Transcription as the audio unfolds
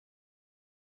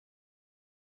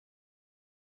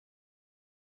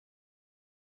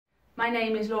My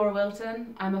name is Laura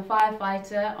Wilton. I'm a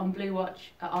firefighter on Blue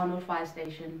Watch at Arnold Fire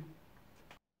Station.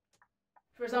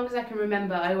 For as long as I can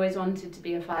remember, I always wanted to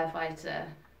be a firefighter.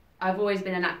 I've always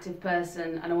been an active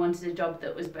person and I wanted a job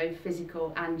that was both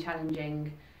physical and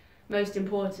challenging. Most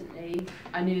importantly,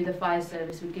 I knew the fire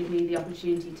service would give me the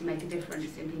opportunity to make a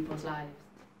difference in people's lives.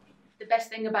 The best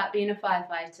thing about being a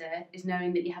firefighter is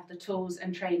knowing that you have the tools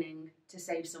and training to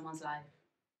save someone's life.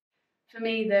 For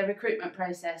me, the recruitment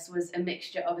process was a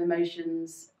mixture of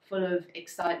emotions, full of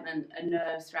excitement and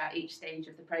nerves throughout each stage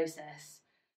of the process.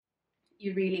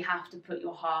 You really have to put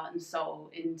your heart and soul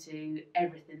into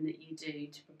everything that you do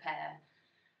to prepare.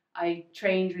 I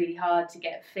trained really hard to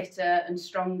get fitter and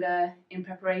stronger in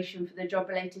preparation for the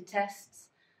job-related tests,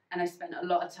 and I spent a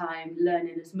lot of time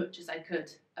learning as much as I could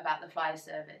about the fire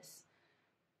service.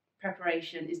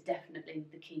 Preparation is definitely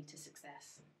the key to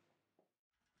success.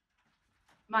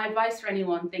 My advice for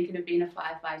anyone thinking of being a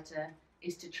firefighter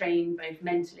is to train both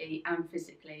mentally and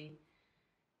physically.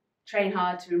 Train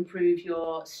hard to improve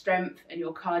your strength and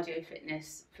your cardio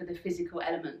fitness for the physical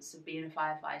elements of being a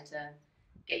firefighter.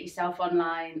 Get yourself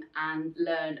online and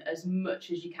learn as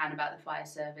much as you can about the fire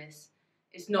service.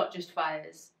 It's not just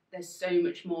fires, there's so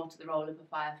much more to the role of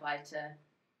a firefighter.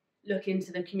 Look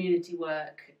into the community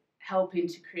work, helping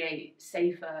to create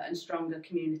safer and stronger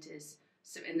communities,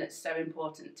 something that's so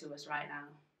important to us right now.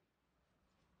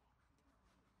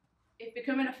 If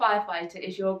becoming a firefighter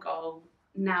is your goal,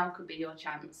 now could be your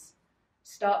chance.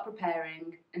 Start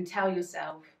preparing and tell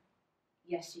yourself,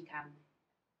 yes you can.